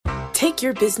Take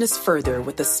your business further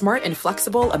with the smart and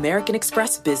flexible American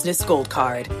Express Business Gold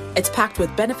Card. It's packed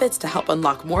with benefits to help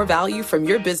unlock more value from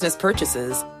your business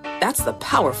purchases. That's the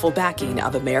powerful backing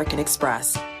of American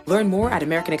Express. Learn more at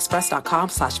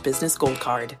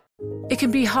americanexpress.com/businessgoldcard. It can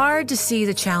be hard to see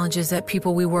the challenges that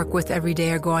people we work with every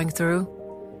day are going through.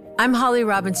 I'm Holly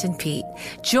Robinson Peete.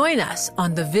 Join us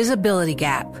on The Visibility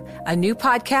Gap, a new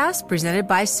podcast presented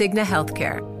by Cigna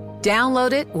Healthcare.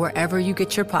 Download it wherever you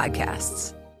get your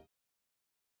podcasts.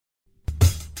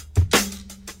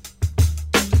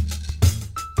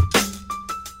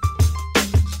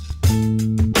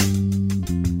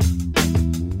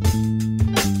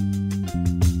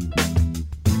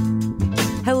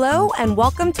 Hello and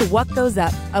welcome to What Goes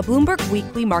Up, a Bloomberg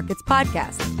Weekly Markets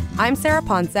podcast. I'm Sarah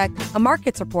Ponsek, a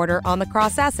markets reporter on the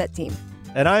Cross Asset team.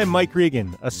 And I am Mike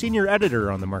Regan, a senior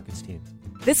editor on the markets team.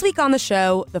 This week on the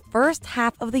show, the first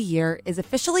half of the year is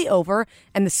officially over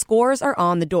and the scores are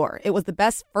on the door. It was the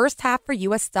best first half for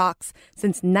U.S. stocks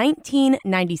since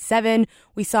 1997.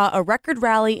 We saw a record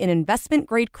rally in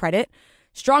investment-grade credit,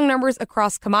 strong numbers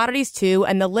across commodities too,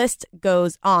 and the list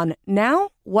goes on. Now,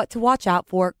 what to watch out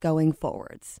for going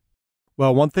forwards.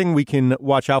 Well, one thing we can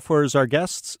watch out for is our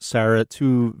guests. Sarah,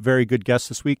 two very good guests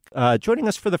this week. Joining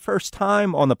us for the first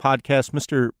time on the podcast,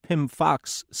 Mr. Pim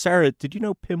Fox. Sarah, did you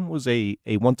know Pim was a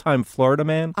one-time Florida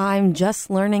man? I'm just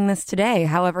learning this today.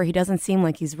 However, he doesn't seem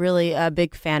like he's really a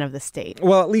big fan of the state.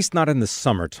 Well, at least not in the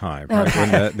summertime, right?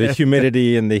 Okay. When the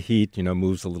humidity and the heat,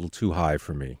 moves a little too high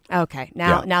for me. Okay,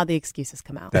 now the excuses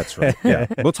come out. That's right, yeah.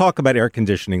 We'll talk about air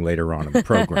conditioning later on in the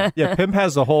program. Yeah, Pim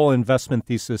has a whole investment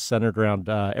thesis centered around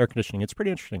air conditioning. It's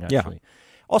pretty interesting, actually. Yeah.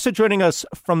 Also joining us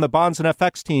from the Bonds and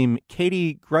FX team,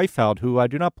 Katie Greifeld, who I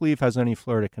do not believe has any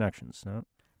Florida connections. No?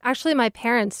 Actually, my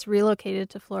parents relocated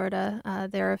to Florida.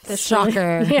 They're officially...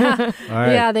 Shocker. Yeah,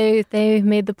 right. Yeah. They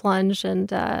made the plunge and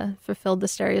fulfilled the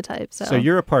stereotype. So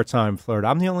you're a part-time Florida.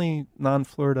 I'm the only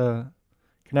non-Florida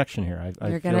connection here.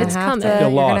 You're going to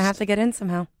have to get in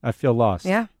somehow. I feel lost.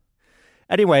 Yeah.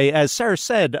 Anyway, as Sarah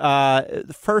said,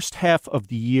 the first half of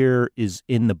the year is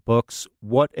in the books.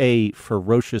 What a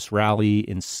ferocious rally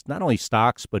in not only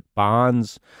stocks, but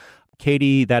bonds.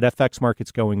 Katie, that FX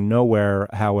market's going nowhere,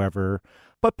 however.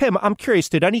 But Pim, I'm curious,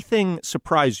 did anything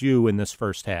surprise you in this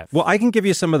first half? Well, I can give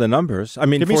you some of the numbers. I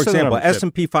mean, for example,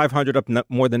 S&P 500 up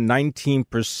more than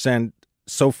 19%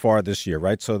 so far this year,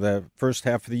 right? So the first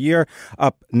half of the year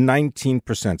up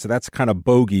 19%. So that's kind of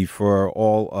bogey for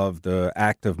all of the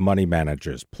active money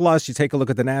managers. Plus, you take a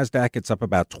look at the NASDAQ, it's up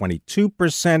about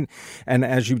 22%. And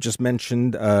as you just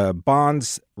mentioned,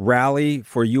 bonds rally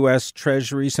for U.S.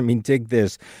 Treasuries. I mean, dig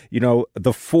this. The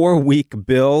 4-week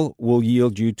bill will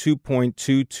yield you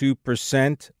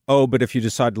 2.22%. Oh, but if you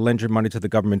decide to lend your money to the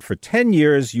government for 10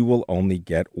 years, you will only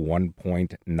get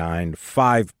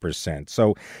 1.95%.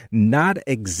 So not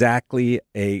exactly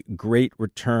a great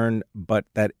return, but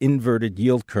that inverted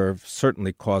yield curve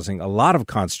certainly causing a lot of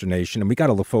consternation. And we got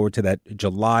to look forward to that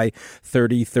July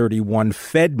 30-31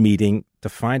 Fed meeting to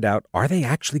find out, are they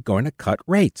actually going to cut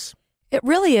rates? It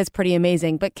really is pretty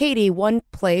amazing. But Katie, one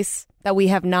place that we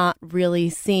have not really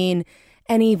seen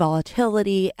any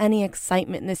volatility, any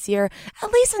excitement this year,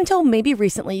 at least until maybe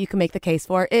recently you can make the case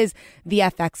for, is the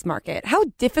FX market. How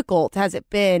difficult has it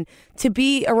been to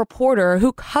be a reporter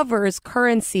who covers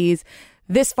currencies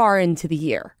this far into the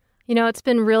year? It's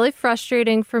been really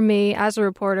frustrating for me as a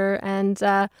reporter. And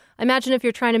I imagine if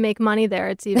you're trying to make money there,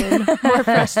 it's even more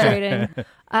frustrating.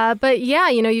 But yeah,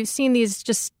 you've seen these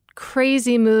just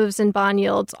crazy moves in bond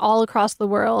yields all across the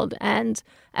world, and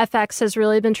FX has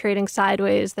really been trading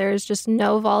sideways. There's just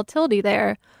no volatility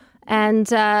there. And,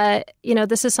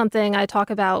 this is something I talk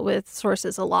about with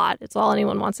sources a lot. It's all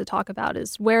anyone wants to talk about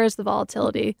is where is the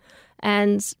volatility?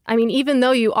 And I mean, even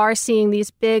though you are seeing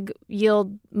these big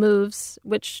yield moves,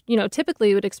 which, typically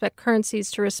you would expect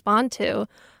currencies to respond to,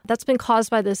 that's been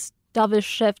caused by this dovish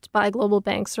shift by global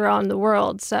banks around the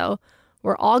world. So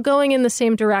we're all going in the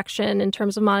same direction in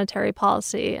terms of monetary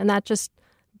policy, and that just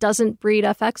doesn't breed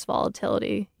FX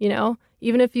volatility.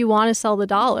 Even if you want to sell the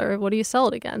dollar, what do you sell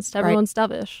it against? Everyone's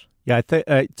dovish. Yeah, I think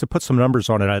to put some numbers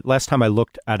on it, last time I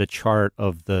looked at a chart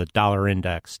of the dollar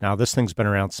index. Now, this thing's been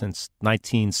around since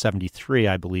 1973,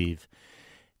 I believe.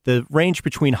 The range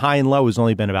between high and low has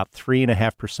only been about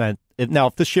 3.5%. Now,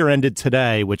 if this year ended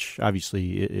today, which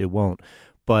obviously it won't,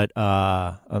 but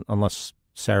unless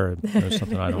Sarah knows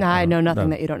something I don't know. I know nothing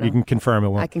that you don't know. You can confirm it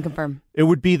won't. I can confirm. It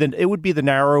would be the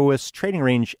narrowest trading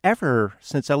range ever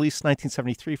since at least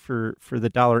 1973 for the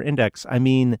dollar index. I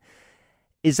mean,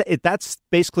 That's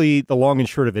basically the long and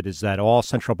short of it, is that all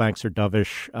central banks are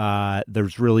dovish.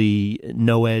 There's really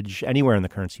no edge anywhere in the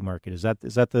currency market. Is that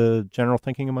the general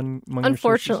thinking among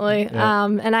Unfortunately,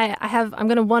 and I'm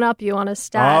going to one up you on a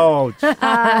stat. Oh,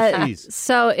 geez.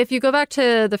 So if you go back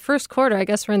to the first quarter, I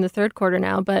guess we're in the third quarter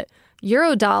now, but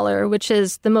euro dollar, which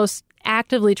is the most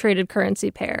actively traded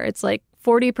currency pair, it's like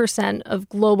 40% of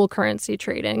global currency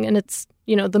trading, and it's,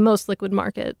 the most liquid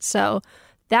market. So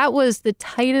that was the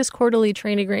tightest quarterly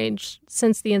trading range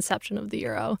since the inception of the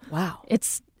euro. Wow.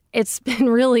 It's been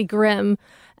really grim.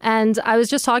 And I was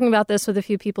just talking about this with a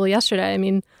few people yesterday. I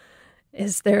mean,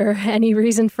 is there any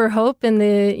reason for hope in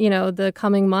the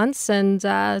coming months? And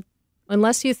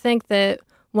unless you think that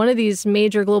one of these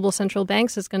major global central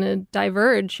banks is going to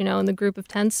diverge, in the group of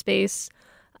 10 space,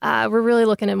 we're really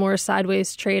looking at more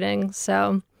sideways trading.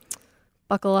 So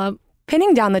buckle up.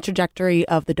 Pinning down the trajectory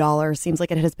of the dollar seems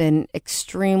like it has been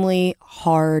extremely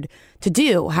hard to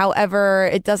do. However,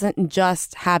 it doesn't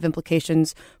just have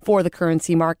implications for the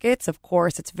currency markets. Of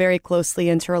course, it's very closely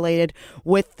interrelated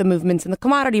with the movements in the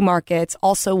commodity markets,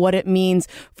 also what it means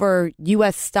for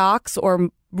U.S. stocks or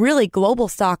really global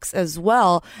stocks as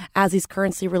well as these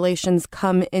currency relations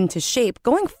come into shape.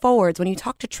 Going forwards, when you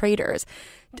talk to traders,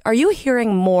 are you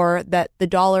hearing more that the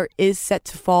dollar is set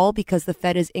to fall because the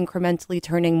Fed is incrementally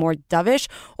turning more dovish?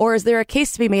 Or is there a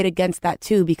case to be made against that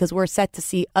too, because we're set to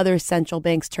see other central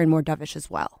banks turn more dovish as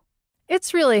well?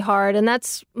 It's really hard. And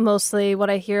that's mostly what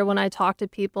I hear when I talk to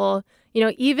people.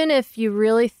 Even if you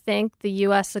really think the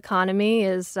U.S. economy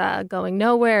is going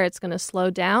nowhere, it's going to slow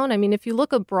down. I mean, if you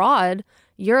look abroad,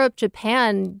 Europe,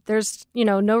 Japan, there's,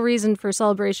 no reason for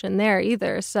celebration there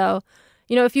either. So,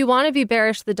 if you want to be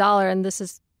bearish to the dollar, and this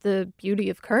is the beauty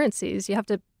of currencies, you have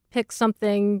to pick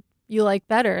something you like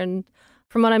better. And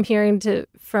from what I'm hearing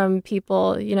from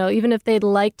people, even if they'd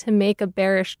like to make a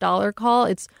bearish dollar call,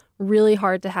 it's really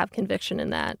hard to have conviction in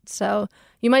that. So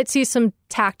you might see some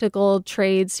tactical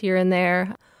trades here and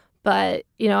there, but,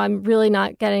 I'm really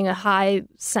not getting a high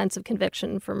sense of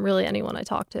conviction from really anyone I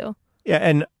talk to. Yeah,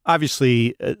 and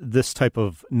obviously this type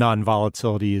of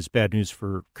non-volatility is bad news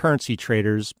for currency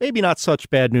traders. Maybe not such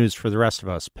bad news for the rest of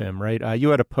us, Pim, right? You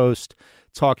had a post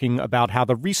talking about how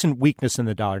the recent weakness in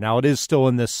the dollar, now it is still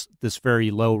in this very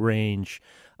low range,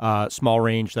 small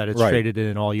range that it's traded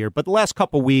in all year. But the last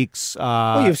couple weeks...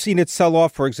 you've seen it sell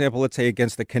off, for example, let's say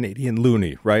against the Canadian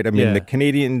loonie, right? I mean, the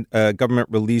Canadian government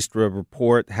released a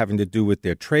report having to do with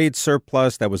their trade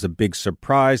surplus. That was a big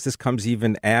surprise. This comes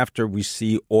even after we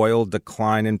see oil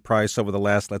decline in price over the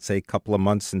last, let's say, couple of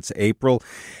months since April.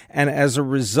 And as a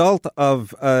result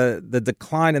of the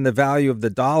decline in the value of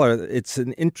the dollar, it's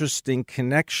an interesting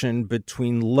connection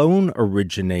between loan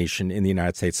origination in the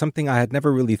United States, something I had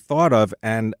never really thought of.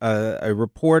 And a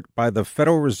report by the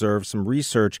Federal Reserve, some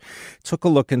research, took a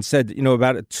look and said,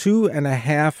 about a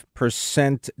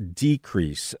 2.5%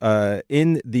 decrease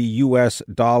in the U.S.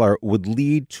 dollar would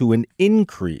lead to an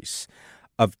increase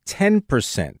of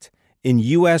 10% in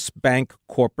U.S. bank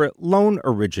corporate loan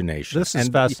origination. This is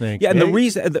fascinating. Yeah, and the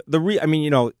reason,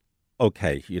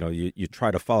 okay, you try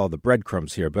to follow the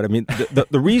breadcrumbs here, but I mean,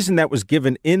 the reason that was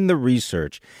given in the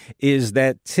research is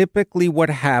that typically what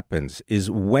happens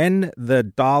is when the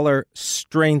dollar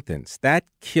strengthens, that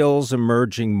kills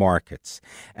emerging markets.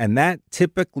 And that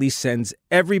typically sends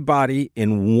everybody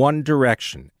in one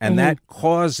direction. And that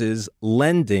causes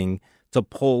lending to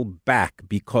pull back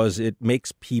because it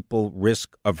makes people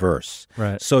risk averse.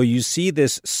 Right. So you see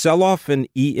this sell-off in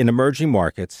emerging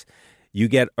markets. You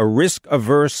get a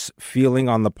risk-averse feeling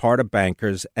on the part of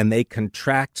bankers, and they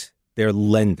contract their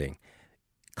lending.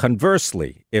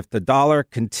 Conversely, if the dollar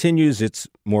continues its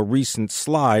more recent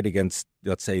slide against,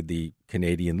 let's say, the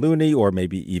Canadian loonie or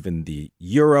maybe even the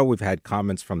euro, we've had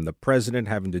comments from the president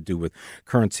having to do with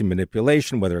currency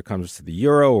manipulation, whether it comes to the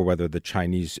euro or whether the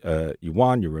Chinese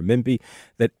yuan, your renminbi,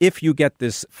 that if you get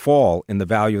this fall in the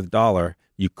value of the dollar,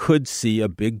 you could see a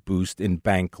big boost in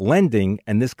bank lending.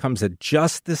 And this comes at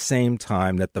just the same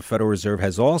time that the Federal Reserve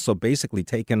has also basically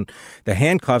taken the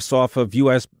handcuffs off of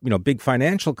U.S., big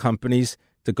financial companies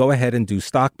to go ahead and do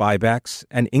stock buybacks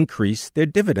and increase their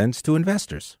dividends to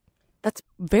investors. That's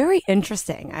very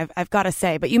interesting, I've got to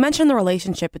say. But you mentioned the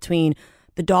relationship between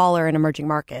the dollar and emerging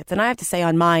markets. And I have to say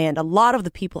on my end, a lot of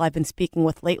the people I've been speaking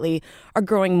with lately are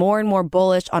growing more and more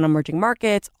bullish on emerging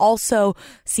markets, also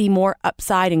see more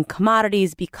upside in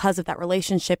commodities because of that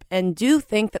relationship, and do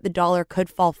think that the dollar could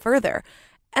fall further.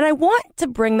 And I want to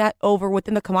bring that over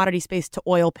within the commodity space to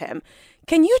oil, Pim.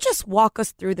 Can you just walk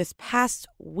us through this past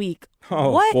week?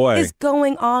 What is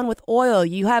going on with oil?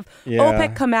 You have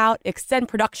OPEC come out, extend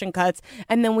production cuts,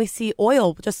 and then we see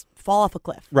oil just fall off a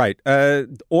cliff. Right.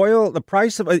 Oil, the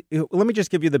price of let me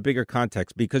just give you the bigger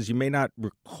context, because you may not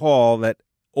recall that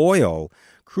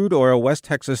crude oil, West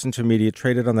Texas Intermediate,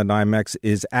 traded on the NYMEX,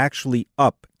 is actually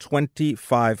up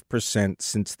 25%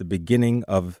 since the beginning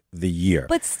of the year.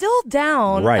 But still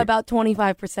down about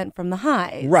 25% from the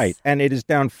highs. Right. And it is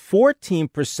down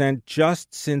 14%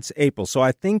 just since April. So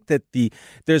I think that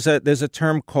there's a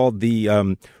term called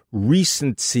the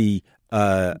recency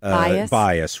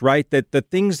bias, right? That the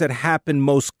things that happen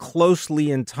most closely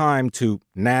in time to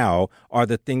now are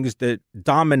the things that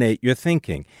dominate your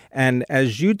thinking. And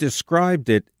as you described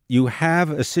it, you have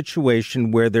a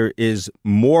situation where there is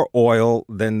more oil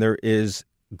than there is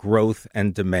growth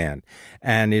and demand.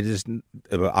 And it is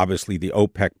obviously the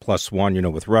OPEC plus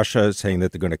one, with Russia saying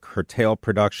that they're going to curtail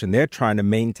production. They're trying to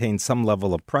maintain some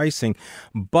level of pricing,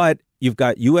 but you've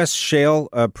got U.S. shale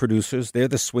producers. They're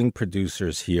the swing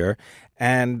producers here.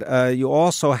 And you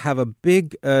also have a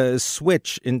big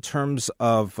switch in terms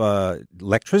of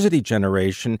electricity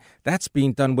generation. That's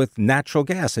being done with natural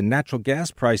gas. And natural gas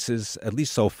prices, at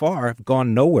least so far, have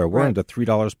gone nowhere. We're under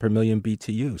 $3 per million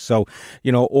BTU. So,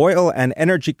 oil and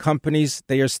energy companies,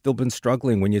 they have still been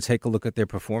struggling when you take a look at their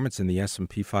performance in the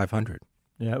S&P 500.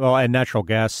 Yeah, well, and natural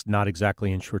gas not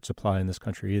exactly in short supply in this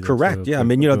country either. Correct. Yeah, I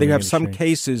mean, they have some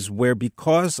cases where,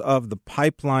 because of the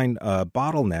pipeline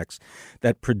bottlenecks,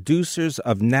 that producers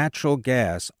of natural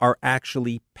gas are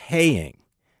actually paying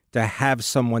to have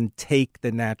someone take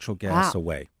the natural gas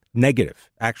away. Negative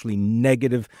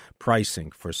pricing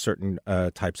for certain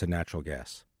types of natural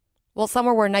gas. Well,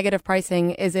 somewhere where negative pricing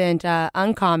isn't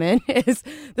uncommon is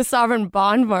the sovereign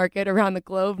bond market around the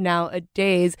globe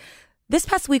nowadays. This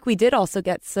past week, we did also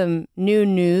get some new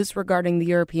news regarding the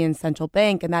European Central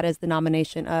Bank, and that is the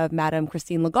nomination of Madame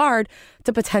Christine Lagarde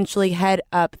to potentially head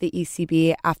up the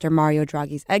ECB after Mario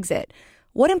Draghi's exit.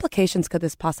 What implications could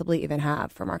this possibly even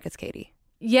have for markets, Katie?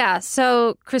 Yeah,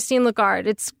 so Christine Lagarde,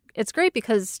 it's great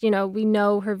because, we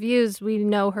know her views, we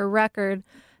know her record,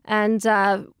 and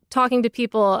talking to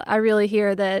people, I really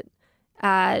hear that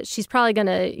she's probably going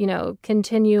to,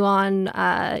 continue on,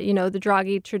 the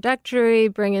Draghi trajectory,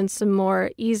 bring in some more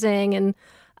easing. And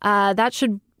that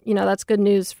should, that's good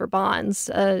news for bonds,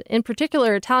 in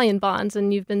particular Italian bonds.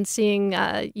 And you've been seeing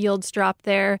yields drop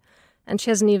there. And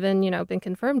she hasn't even, been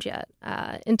confirmed yet.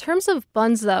 In terms of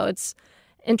bonds, though, it's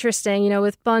interesting,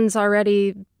 with bonds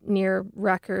already near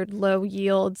record low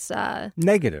yields.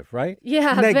 Negative, right?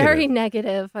 Yeah, negative. Very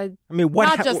negative. I mean,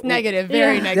 not just negative,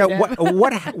 very negative.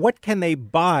 Yeah, what can they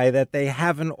buy that they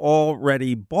haven't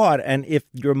already bought? And if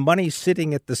your money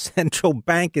sitting at the central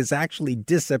bank is actually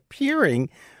disappearing,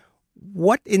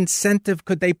 what incentive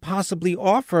could they possibly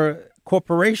offer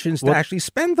corporations to actually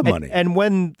spend the money? And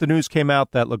when the news came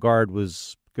out that Lagarde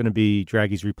was going to be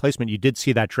Draghi's replacement, you did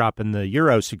see that drop in the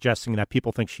euro, suggesting that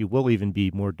people think she will even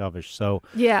be more dovish. So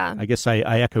yeah, I guess I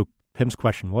echo Pim's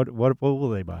question. What will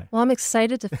they buy? Well, I'm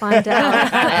excited to find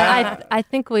out. I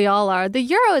think we all are. The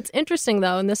euro, it's interesting,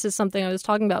 though, and this is something I was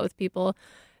talking about with people.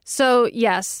 So,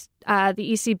 yes, the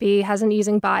ECB has an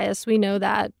easing bias. We know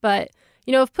that. But,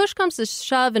 if push comes to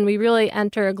shove and we really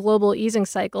enter a global easing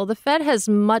cycle, the Fed has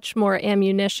much more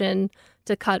ammunition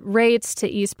to cut rates, to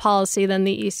ease policy than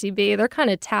the ECB. They're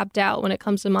kind of tapped out when it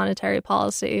comes to monetary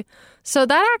policy. So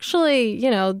that actually,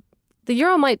 the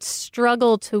euro might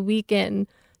struggle to weaken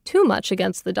too much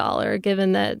against the dollar,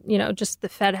 given that, just the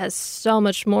Fed has so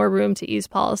much more room to ease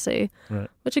policy,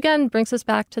 which again brings us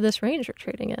back to this range we're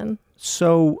trading in.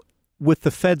 So with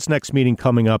the Fed's next meeting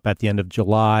coming up at the end of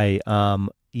July,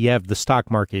 you have the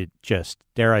stock market just,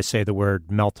 dare I say the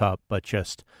word, melt up, but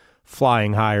just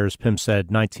flying higher, as Pim said,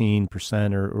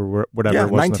 19% or whatever. Yeah,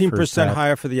 it was 19%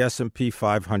 higher for the S&P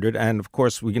 500. And of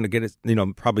course, we're going to get it,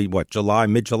 probably mid-July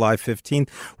 15th,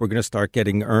 we're going to start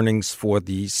getting earnings for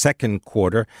the second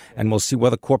quarter. And we'll see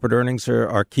whether corporate earnings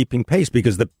are keeping pace,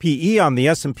 because the PE on the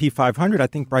S&P 500, I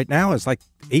think right now is like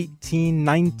 18,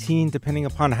 19, depending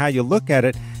upon how you look at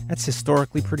it. That's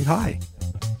historically pretty high.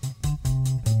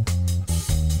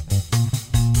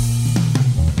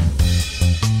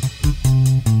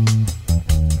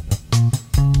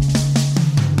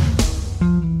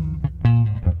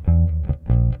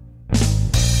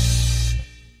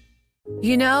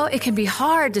 It can be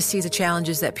hard to see the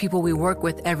challenges that people we work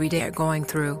with every day are going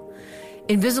through.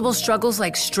 Invisible struggles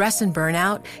like stress and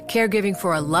burnout, caregiving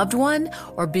for a loved one,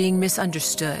 or being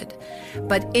misunderstood.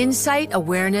 But insight,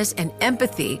 awareness, and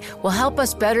empathy will help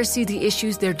us better see the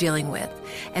issues they're dealing with.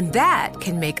 And that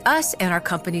can make us and our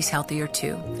companies healthier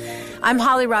too. I'm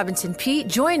Holly Robinson Peete.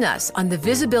 Join us on The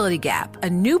Visibility Gap, a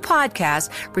new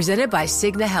podcast presented by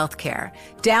Cigna Healthcare.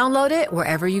 Download it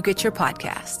wherever you get your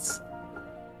podcasts.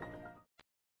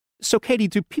 So, Katie,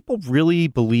 do people really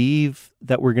believe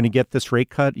that we're going to get this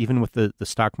rate cut, even with the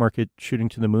stock market shooting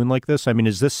to the moon like this? I mean,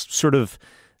 is this sort of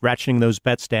ratcheting those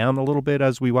bets down a little bit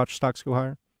as we watch stocks go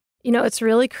higher? You know, it's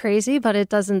really crazy, but it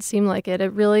doesn't seem like it.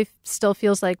 It really still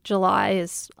feels like July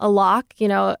is a lock. You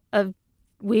know, a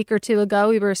week or two ago,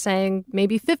 we were saying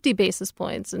maybe 50 basis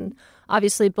points. And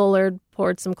obviously, Bullard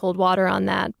poured some cold water on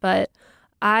that. But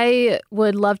I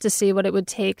would love to see what it would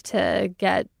take to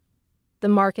get the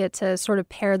market to sort of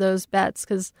pair those bets.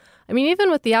 Because, I mean,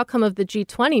 even with the outcome of the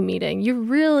G20 meeting, you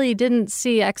really didn't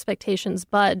see expectations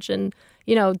budge. And,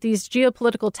 you know, these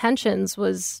geopolitical tensions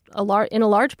was in a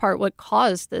large part what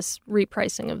caused this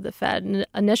repricing of the Fed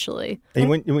initially. And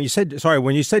when you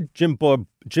said Jim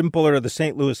Bullard of the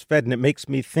St. Louis Fed, and it makes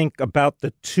me think about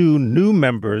the two new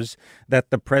members that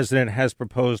the president has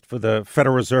proposed for the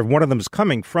Federal Reserve. One of them is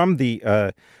coming from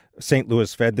the St.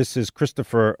 Louis Fed. This is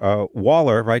Christopher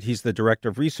Waller, right? He's the director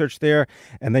of research there.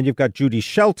 And then you've got Judy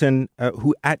Shelton,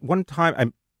 who at one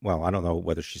time, I don't know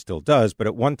whether she still does, but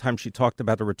at one time she talked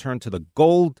about a return to the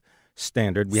gold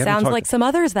standard. Sounds like some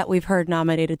others that we've heard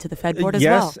nominated to the Fed board as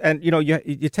well. Yes, and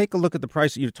you take a look at the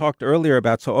price that you talked earlier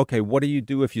about. So, okay, what do you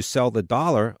do if you sell the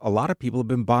dollar? A lot of people have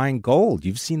been buying gold.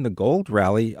 You've seen the gold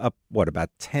rally up, about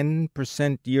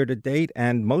 10% year to date,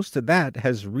 and most of that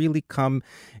has really come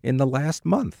in the last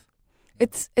month.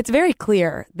 It's very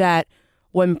clear that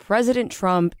when President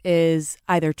Trump is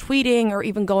either tweeting or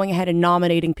even going ahead and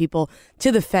nominating people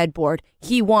to the Fed board,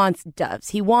 he wants doves.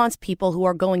 He wants people who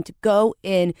are going to go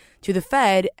in to the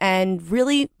Fed and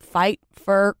really fight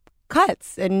for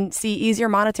cuts and see easier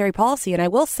monetary policy. And I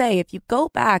will say, if you go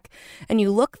back and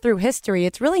you look through history,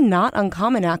 it's really not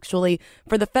uncommon, actually,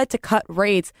 for the Fed to cut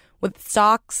rates with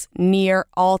stocks near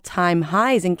all-time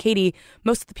highs. And Katie,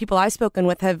 most of the people I've spoken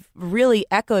with have really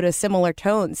echoed a similar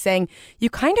tone, saying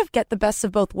you kind of get the best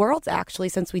of both worlds, actually,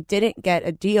 since we didn't get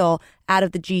a deal out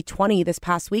of the G20 this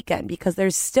past weekend, because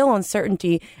there's still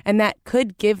uncertainty, and that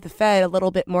could give the Fed a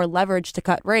little bit more leverage to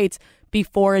cut rates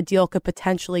before a deal could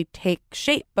potentially take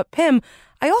shape. But Pim,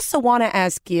 I also want to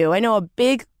ask you, I know a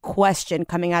big question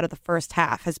coming out of the first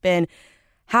half has been,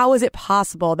 how is it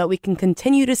possible that we can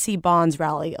continue to see bonds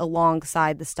rally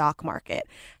alongside the stock market?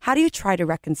 How do you try to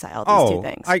reconcile these two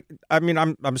things? I mean,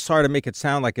 I'm sorry to make it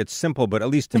sound like it's simple, but at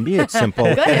least to me it's simple.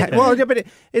 Good.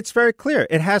 It's very clear.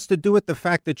 It has to do with the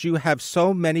fact that you have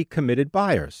so many committed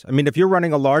buyers. I mean, if you're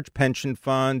running a large pension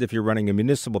fund, if you're running a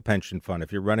municipal pension fund,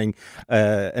 if you're running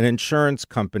an insurance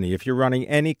company, if you're running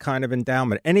any kind of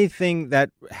endowment, anything that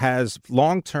has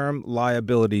long-term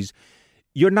liabilities,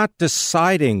 you're not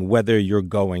deciding whether you're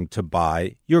going to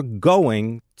buy. You're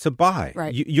going to buy.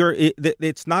 Right.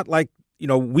 It's not like,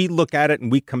 we look at it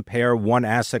and we compare one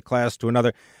asset class to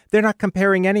another. They're not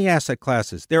comparing any asset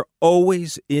classes. They're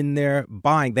always in there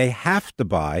buying. They have to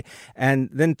buy. And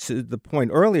then to the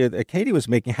point earlier that Katie was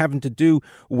making, having to do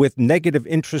with negative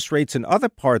interest rates in other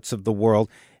parts of the world,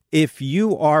 if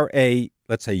you are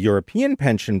let's say, European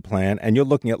pension plan, and you're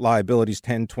looking at liabilities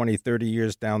 10, 20, 30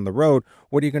 years down the road,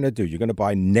 what are you going to do? You're going to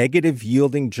buy negative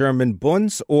yielding German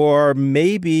bunds, or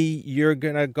maybe you're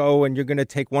going to go and you're going to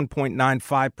take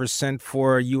 1.95%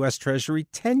 for a U.S. Treasury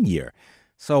 10-year.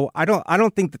 So I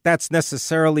don't think that that's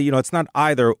necessarily, it's not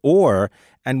either or.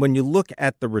 And when you look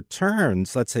at the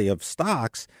returns, let's say, of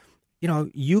stocks, there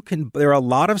are a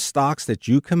lot of stocks that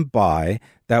you can buy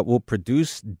that will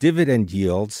produce dividend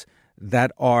yields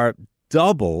that are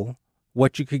double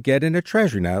what you could get in a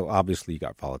treasury. Now, obviously, you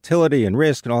got volatility and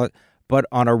risk and all that. But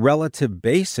on a relative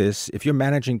basis, if you're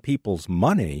managing people's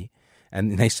money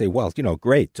and they say, well,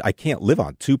 great, I can't live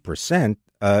on 2%,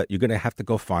 you're going to have to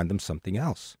go find them something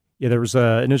else. Yeah, there was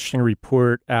an interesting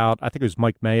report out, I think it was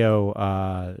Mike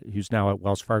Mayo, who's now at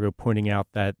Wells Fargo, pointing out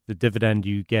that the dividend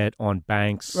you get on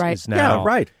banks is now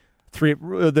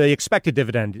the expected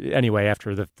dividend, anyway,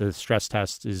 after the stress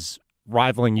test is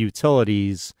rivaling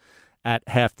utilities at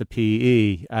half the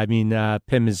PE. I mean,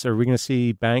 Pim, are we going to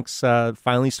see banks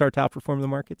finally start to outperform the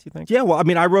market, do you think? Yeah, well, I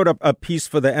mean, I wrote a piece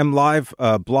for the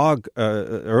MLive blog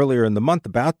earlier in the month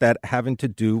about that, having to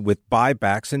do with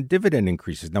buybacks and dividend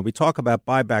increases. Now, we talk about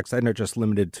buybacks. They're not just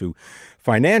limited to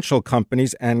financial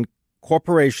companies, and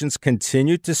corporations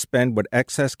continue to spend what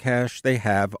excess cash they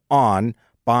have on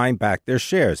buying back their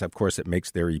shares. Of course, it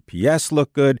makes their EPS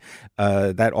look good.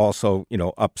 That also,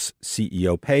 ups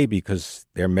CEO pay because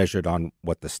they're measured on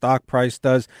what the stock price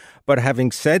does. But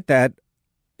having said that,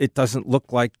 it doesn't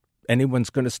look like anyone's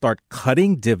going to start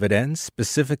cutting dividends,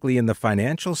 specifically in the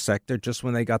financial sector, just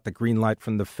when they got the green light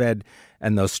from the Fed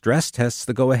and those stress tests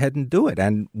to go ahead and do it.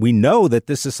 And we know that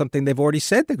this is something they've already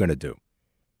said they're going to do.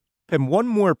 And one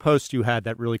more post you had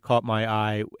that really caught my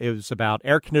eye. It was about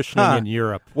air conditioning in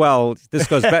Europe. Well, this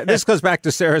goes back. This goes back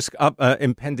to Sarah's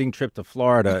impending trip to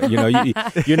Florida.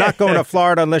 You're not going to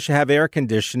Florida unless you have air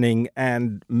conditioning,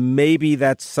 and maybe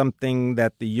that's something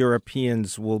that the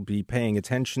Europeans will be paying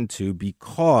attention to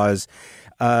because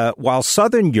while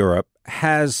Southern Europe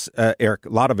has a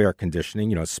lot of air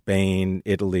conditioning, Spain,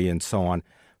 Italy, and so on.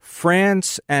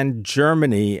 France and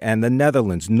Germany and the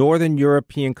Netherlands, Northern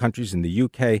European countries in the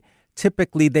UK,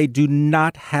 typically they do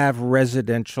not have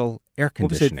residential air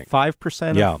conditioning. What was it,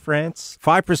 5% of France?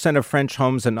 5% of French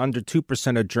homes and under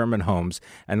 2% of German homes.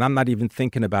 And I'm not even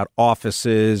thinking about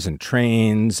offices and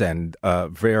trains and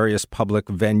various public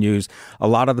venues. A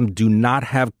lot of them do not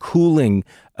have cooling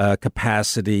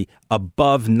capacity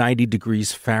above 90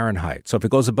 degrees Fahrenheit. So if it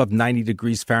goes above 90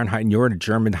 degrees Fahrenheit and you're in a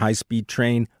German high-speed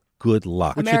train, good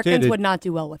luck. Americans would not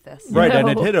do well with this. Right, and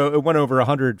it went over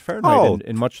 100 Fahrenheit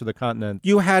in much of the continent.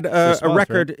 You had a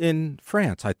record in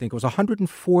France. I think it was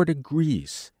 104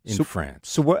 degrees in France.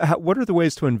 So what are the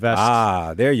ways to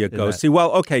invest? There you go. See,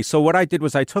 so what I did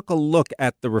was I took a look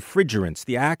at the refrigerants,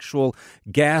 the actual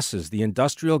gases, the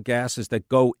industrial gases that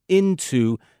go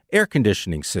into air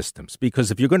conditioning systems,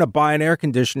 because if you're going to buy an air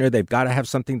conditioner, they've got to have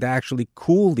something to actually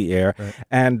cool the air. Right.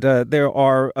 And there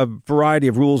are a variety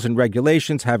of rules and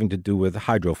regulations having to do with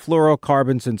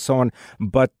hydrofluorocarbons and so on.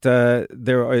 But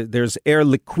there's Air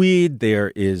Liquide,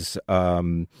 there is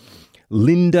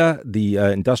Linde, the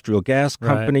industrial gas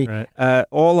company. Right.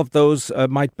 All of those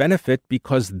might benefit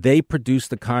because they produce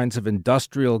the kinds of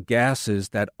industrial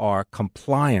gases that are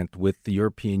compliant with the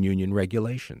European Union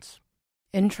regulations.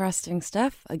 Interesting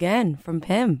stuff, again, from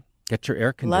Pim. Get your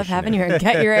air conditioning. Love having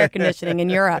get your air conditioning in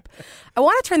Europe. I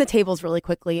want to turn the tables really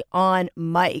quickly on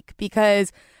Mike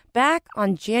because back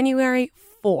on January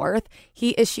 4th,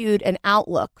 he issued an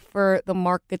outlook for the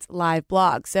Markets Live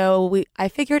blog. So I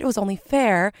figured it was only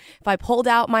fair if I pulled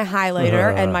out my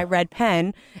highlighter and my red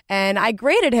pen and I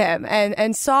graded him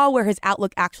and saw where his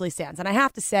outlook actually stands. And I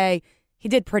have to say, he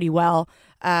did pretty well.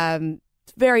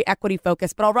 Very equity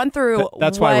focused, but I'll run through.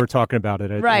 That's why we're talking about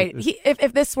it. Right.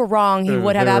 If this were wrong, he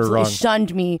would have absolutely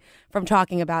shunned me from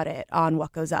talking about it on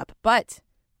What Goes Up. But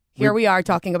here we are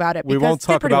talking about it. We won't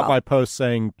talk about my post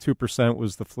saying 2%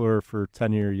 was the floor for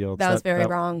 10-year yields. That was very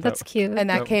wrong. That's cute. And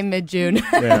that came mid-June.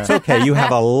 Yeah. It's okay. You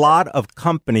have a lot of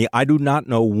company. I do not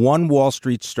know one Wall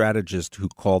Street strategist who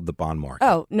called the bond market.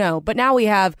 Oh, no. But now we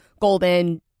have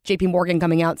Goldman, JP Morgan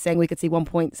coming out saying we could see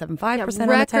 1.75% on the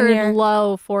 10-year. Record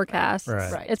low forecast.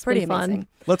 Right. It's pretty fun. Amazing.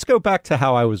 Let's go back to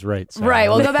how I was right. Sarah. Right.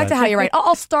 We'll go back to how you're right.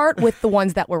 I'll start with the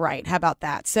ones that were right. How about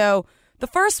that? So the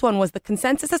first one was the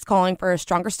consensus is calling for a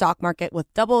stronger stock market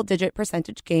with double-digit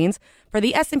percentage gains for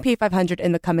the S&P 500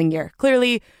 in the coming year.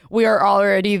 Clearly, we are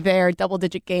already there,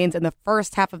 double-digit gains in the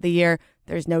first half of the year.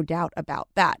 There's no doubt about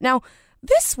that. Now,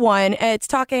 this one, it's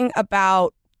talking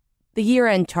about the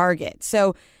year-end target.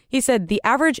 So he said the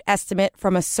average estimate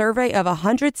from a survey of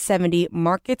 170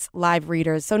 Markets Live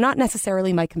readers, so not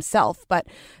necessarily Mike himself, but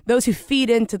those who feed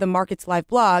into the Markets Live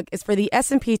blog, is for the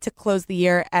S&P to close the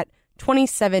year at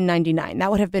 $27.99. That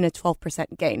would have been a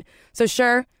 12% gain. So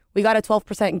sure, we got a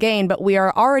 12% gain, but we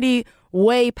are already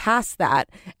way past that.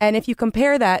 And if you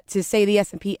compare that to, say, the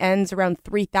S&P ends around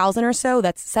 3,000 or so,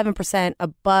 that's 7%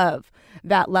 above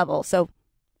that level. So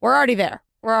we're already there.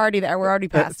 We're already there. We're already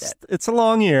past it. It's a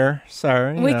long year,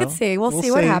 Sarah. We could see. We'll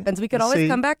see what happens. We could always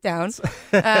come back down.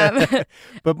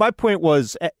 But my point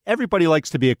was, everybody likes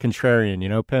to be a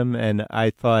contrarian, Pim? And I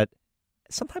thought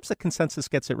sometimes the consensus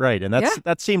gets it right. And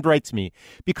that seemed right to me.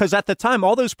 Because at the time,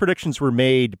 all those predictions were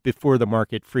made before the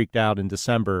market freaked out in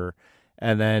December.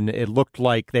 And then it looked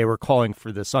like they were calling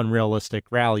for this unrealistic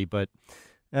rally. But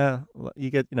you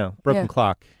get, broken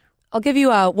clock. I'll give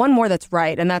you one more that's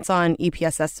right, and that's on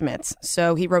EPS estimates.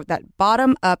 So he wrote that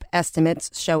bottom-up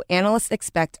estimates show analysts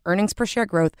expect earnings per share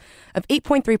growth of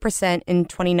 8.3% in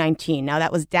 2019. Now,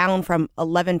 that was down from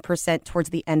 11% towards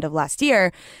the end of last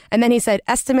year. And then he said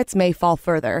estimates may fall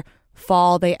further.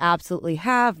 Fall, they absolutely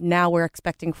have. Now we're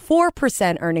expecting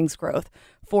 4% earnings growth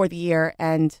for the year,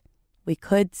 and we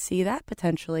could see that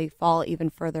potentially fall even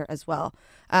further as well.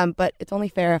 But it's only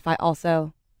fair if I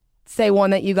also say one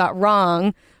that you got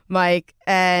wrong, Mike,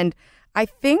 and I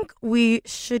think we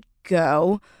should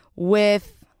go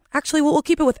with, actually, we'll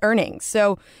keep it with earnings.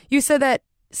 So you said that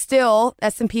still,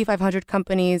 S&P 500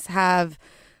 companies have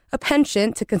a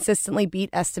penchant to consistently beat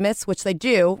estimates, which they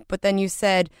do. But then you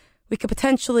said we could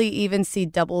potentially even see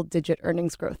double-digit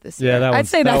earnings growth this year. Yeah, I'd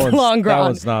say that's long gone. That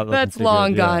one's not that's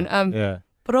long good. gone. Yeah.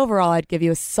 But overall, I'd give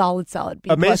you a solid B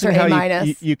plus or Amazing A minus.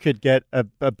 how you could get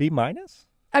a B minus?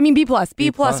 I mean, B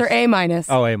plus or A minus.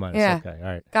 Oh, A minus. Yeah. Okay, all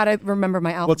right. Gotta remember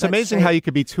my alphabet. Well, it's amazing straight. how you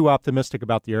could be too optimistic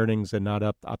about the earnings and not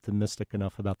optimistic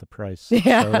enough about the price.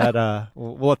 Yeah. So that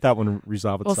we'll let that one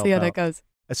resolve itself. We'll see how out. that goes.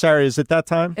 Sarah, is it that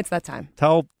time? It's that time.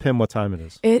 Tell Pim what time it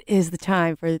is. It is the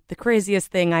time for the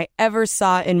craziest thing I ever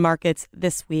saw in markets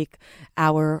this week,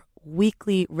 our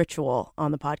weekly ritual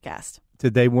on the podcast.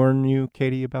 Did they warn you,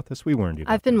 Katie, about this? We warned you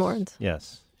about I've been this. warned.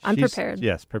 Yes. I'm prepared.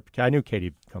 Yes. I knew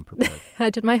Katie'd come prepared. I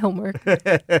did my homework. All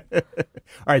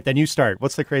right, then you start.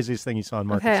 What's the craziest thing you saw in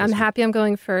markets? Okay, this I'm week? happy I'm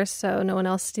going first so no one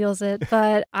else steals it.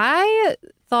 But I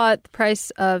thought the price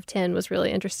of tin was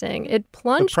really interesting. It The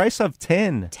plunged. price of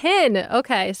tin. Tin.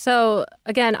 Okay, so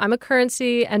again, I'm a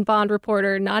currency and bond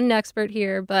reporter, not an expert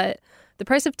here, but the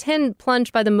price of tin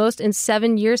plunged by the most in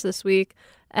 7 years this week.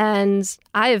 And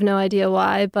I have no idea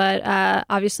why, but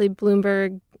obviously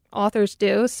Bloomberg authors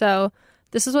do. So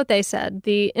this is what they said.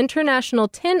 The International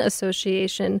Tin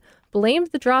Association blamed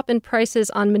the drop in prices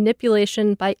on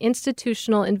manipulation by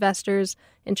institutional investors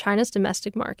in China's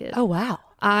domestic market. Oh, wow.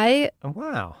 Oh,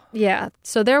 wow. Yeah,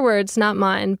 so their words, not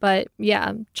mine. But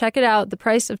yeah, check it out. The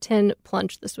price of tin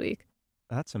plunged this week.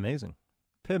 That's amazing.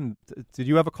 Pim, did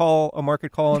you have a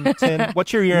market call on tin?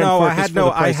 What's your year? No, I had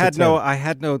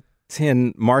no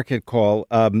tin market call.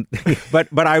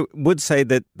 But I would say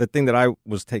that the thing that I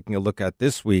was taking a look at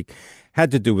this week had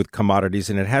to do with commodities,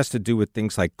 and it has to do with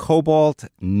things like cobalt,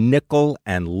 nickel,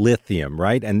 and lithium,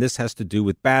 right? And this has to do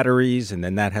with batteries, and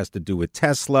then that has to do with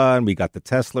Tesla, and we got the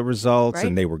Tesla results, Right.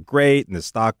 and they were great, and the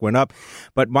stock went up.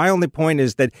 But my only point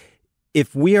is that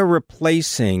if we are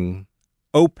replacing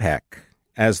OPEC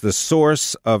as the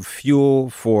source of fuel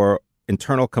for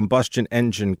internal combustion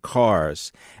engine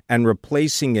cars and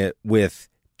replacing it with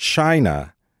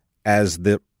China as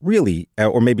the really,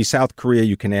 or maybe South Korea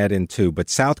you can add in too,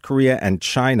 but South Korea and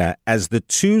China as the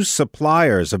two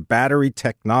suppliers of battery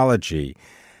technology,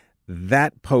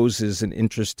 that poses an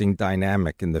interesting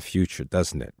dynamic in the future,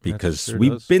 doesn't it? Because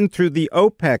we've been through the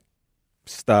OPEC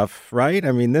stuff, right?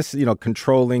 I mean, this,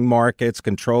 controlling markets,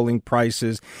 controlling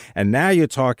prices. And now you're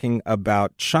talking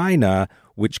about China,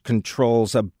 which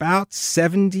controls about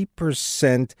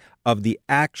 70% of the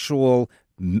actual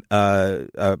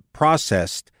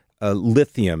processed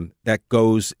lithium that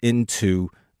goes into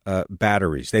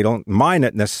batteries. They don't mine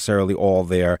it necessarily all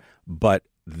there, but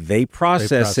they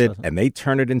process it and they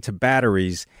turn it into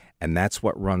batteries. And that's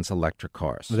what runs electric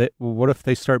cars. What if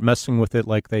they start messing with it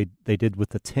like they did with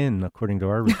the tin, according to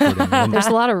our reporting? There's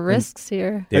a lot of risks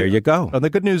here. There you go. The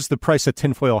good news, the price of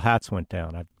tinfoil hats went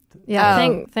down.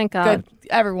 Thank God. Good.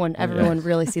 Everyone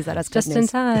really sees that as good Just news. in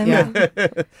time. Yeah.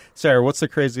 Sarah, what's the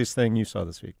craziest thing you saw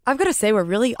this week? I've got to say, we're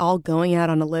really all going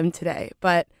out on a limb today,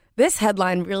 but this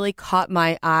headline really caught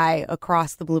my eye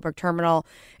across the Bloomberg terminal.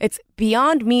 It's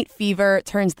Beyond Meat fever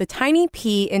turns the tiny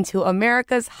pea into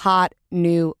America's hot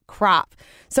new crop.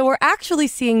 So we're actually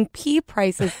seeing pea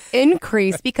prices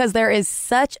increase because there is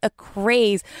such a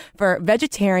craze for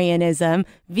vegetarianism,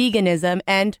 veganism,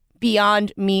 and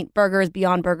Beyond Meat burgers,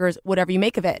 Beyond Burgers, whatever you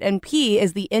make of it. And pea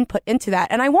is the input into that.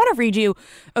 And I want to read you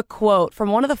a quote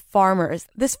from one of the farmers.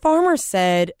 This farmer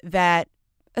said that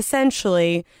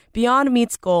essentially, Beyond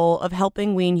Meat's goal of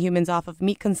helping wean humans off of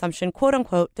meat consumption, quote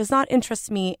unquote, does not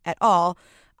interest me at all.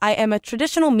 I am a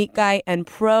traditional meat guy and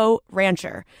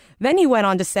pro-rancher. Then he went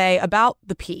on to say about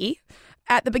the pea,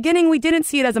 at the beginning, we didn't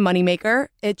see it as a moneymaker.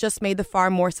 It just made the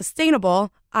farm more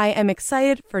sustainable. I am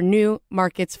excited for new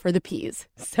markets for the peas.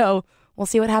 So we'll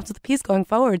see what happens with the peas going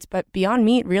forwards, but Beyond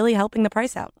Meat really helping the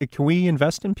price out. Can we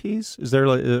invest in peas?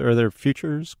 Are there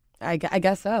futures? I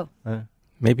guess so.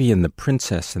 Maybe in the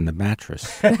princess and the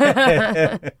mattress.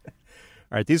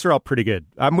 All right, these are all pretty good.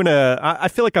 I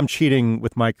feel like I'm cheating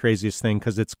with my craziest thing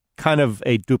because it's kind of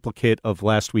a duplicate of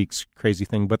last week's crazy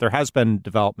thing, but there has been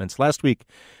developments. Last week,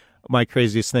 my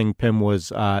craziest thing, Pim, was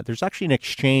there's actually an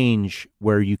exchange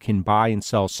where you can buy and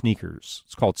sell sneakers.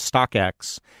 It's called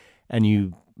StockX, and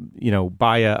you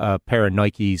buy a pair of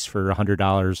Nikes for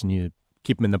 $100 and you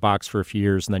keep them in the box for a few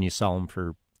years, and then you sell them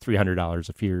for $300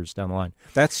 a few years down the line.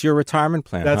 That's your retirement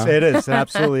plan. It is. It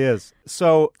absolutely is.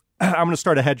 So I'm going to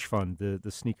start a hedge fund,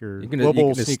 the sneaker. You're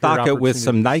going to stock it with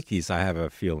some Nikes, I have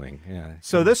a feeling. Yeah.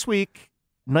 So this week,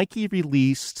 Nike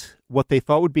released what they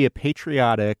thought would be a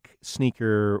patriotic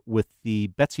sneaker with the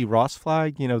Betsy Ross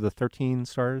flag, the 13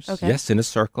 stars. Okay. Yes, in a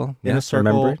circle. In a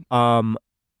circle. Remember it?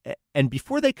 And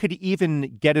before they could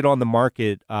even get it on the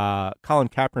market, Colin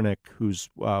Kaepernick, who's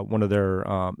one of their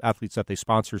athletes that they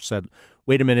sponsor, said,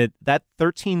 wait a minute, that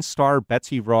 13-star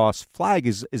Betsy Ross flag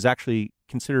is actually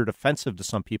considered offensive to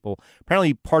some people.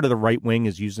 Apparently, part of the right wing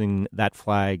is using that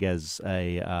flag as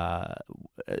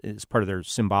part of their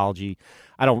symbology.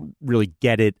 I don't really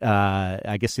get it.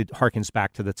 I guess it harkens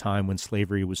back to the time when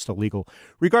slavery was still legal.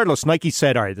 Regardless, Nike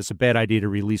said, all right, this is a bad idea to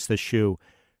release this shoe.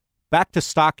 Back to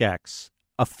StockX.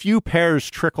 A few pairs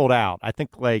trickled out. I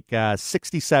think like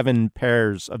 67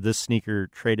 pairs of this sneaker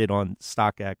traded on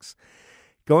StockX,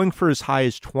 going for as high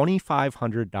as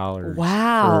 $2,500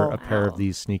 for a pair of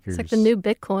these sneakers. It's like the new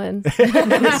Bitcoin.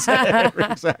 Exactly.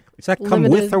 Does that come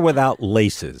with or without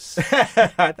laces?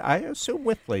 I assume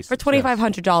with laces. For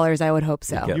 $2,500, I would hope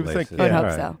so. You think? I would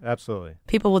hope so. Absolutely.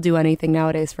 People will do anything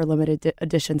nowadays for limited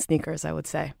edition sneakers, I would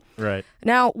say. Right.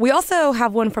 Now, we also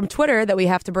have one from Twitter that we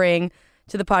have to bring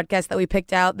to the podcast that we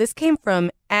picked out. This came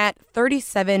from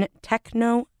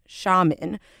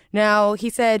 @37TechnoShaman. Now, he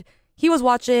said he was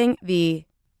watching the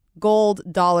gold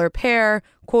dollar pair,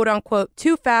 quote unquote,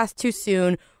 too fast, too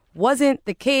soon. Wasn't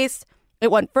the case.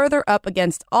 It went further up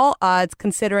against all odds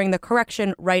considering the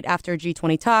correction right after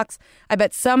G20 talks. I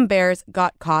bet some bears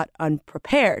got caught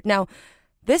unprepared. Now,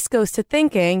 this goes to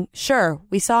thinking, sure,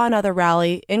 we saw another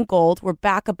rally in gold. We're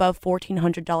back above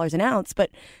 $1,400 an ounce. But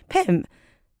Pim,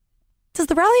 does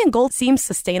the rally in gold seem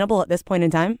sustainable at this point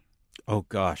in time? Oh,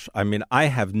 gosh. I mean, I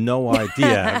have no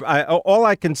idea. All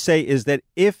I can say is that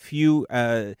if you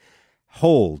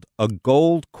hold a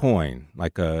gold coin,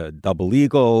 like a Double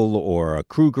Eagle or a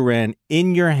Krugerrand,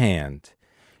 in your hand,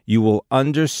 you will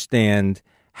understand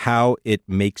how it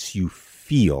makes you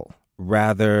feel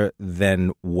rather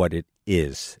than what it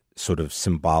is, sort of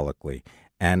symbolically.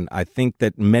 And I think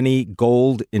that many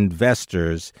gold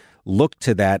investors look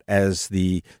to that as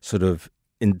the sort of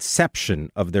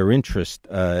inception of their interest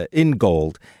in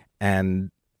gold.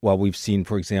 And while we've seen,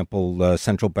 for example,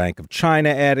 Central Bank of China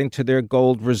adding to their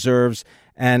gold reserves,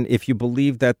 and if you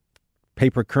believe that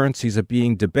paper currencies are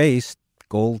being debased,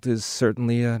 gold is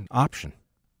certainly an option.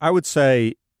 I would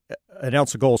say an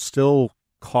ounce of gold still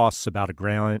costs about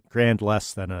 $1 grand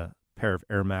less than a pair of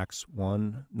Air Max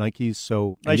 1 Nikes.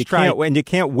 So nice try. And you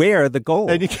can't wear the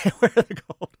gold. And you can't wear the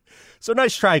gold. So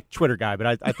nice try, Twitter guy.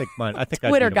 But I think mine. I think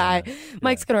Twitter guy.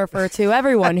 Mike's going to refer to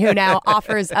everyone who now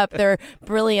offers up their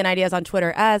brilliant ideas on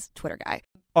Twitter as Twitter guy.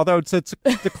 Although to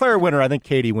declare a winner, I think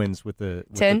Katie wins with the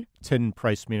tin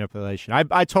price manipulation.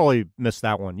 I totally missed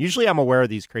that one. Usually I'm aware of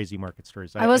these crazy market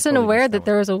stories. I wasn't aware that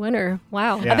there was a winner.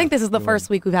 Wow. Yeah, I think this is the first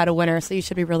week we've had a winner, so you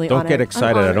should be really Don't honored. get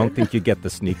excited. I don't think you get the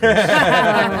sneakers.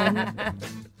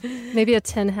 Maybe a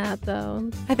tin hat, though.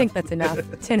 I think that's enough.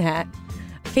 Tin hat.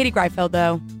 Katie Greifeld,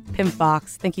 though, Pim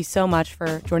Fox, thank you so much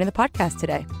for joining the podcast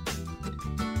today.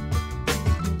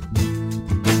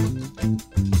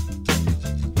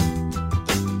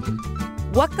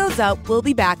 What Goes Up will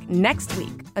be back next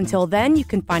week. Until then, you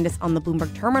can find us on the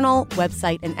Bloomberg Terminal,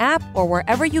 website, and app, or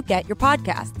wherever you get your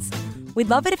podcasts. We'd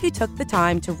love it if you took the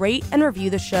time to rate and review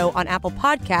the show on Apple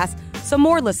Podcasts so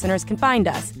more listeners can find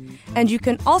us. And you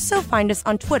can also find us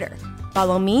on Twitter.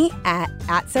 Follow me at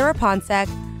Sarah Ponsek.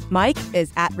 Mike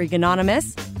is at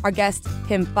Reganonymous. Our guest,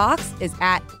 Pim Fox, is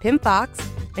at Pim Fox.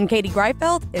 And Katie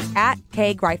Greifeld is at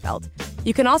K Greifeld.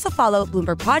 You can also follow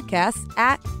Bloomberg Podcasts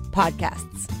at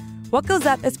Podcasts. What Goes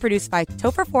Up is produced by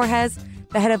Topher Forhez.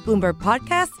 The head of Bloomberg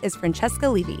Podcasts is Francesca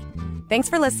Levy. Thanks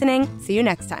for listening. See you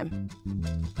next time.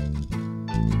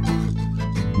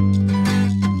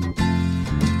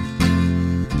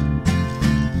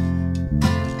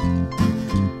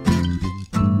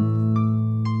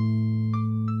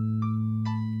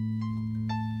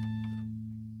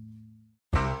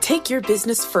 Take your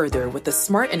business further with the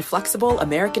smart and flexible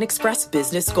American Express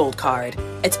Business Gold Card.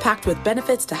 It's packed with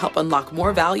benefits to help unlock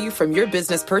more value from your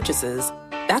business purchases.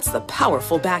 That's the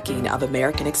powerful backing of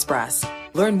American Express.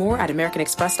 Learn more at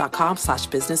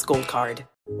americanexpress.com/businessgoldcard.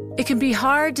 It can be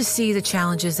hard to see the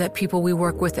challenges that people we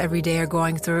work with every day are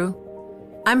going through.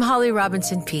 I'm Holly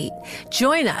Robinson Peete.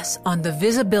 Join us on The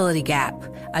Visibility Gap,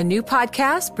 a new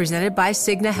podcast presented by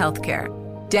Cigna Healthcare.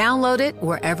 Download it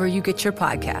wherever you get your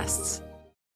podcasts.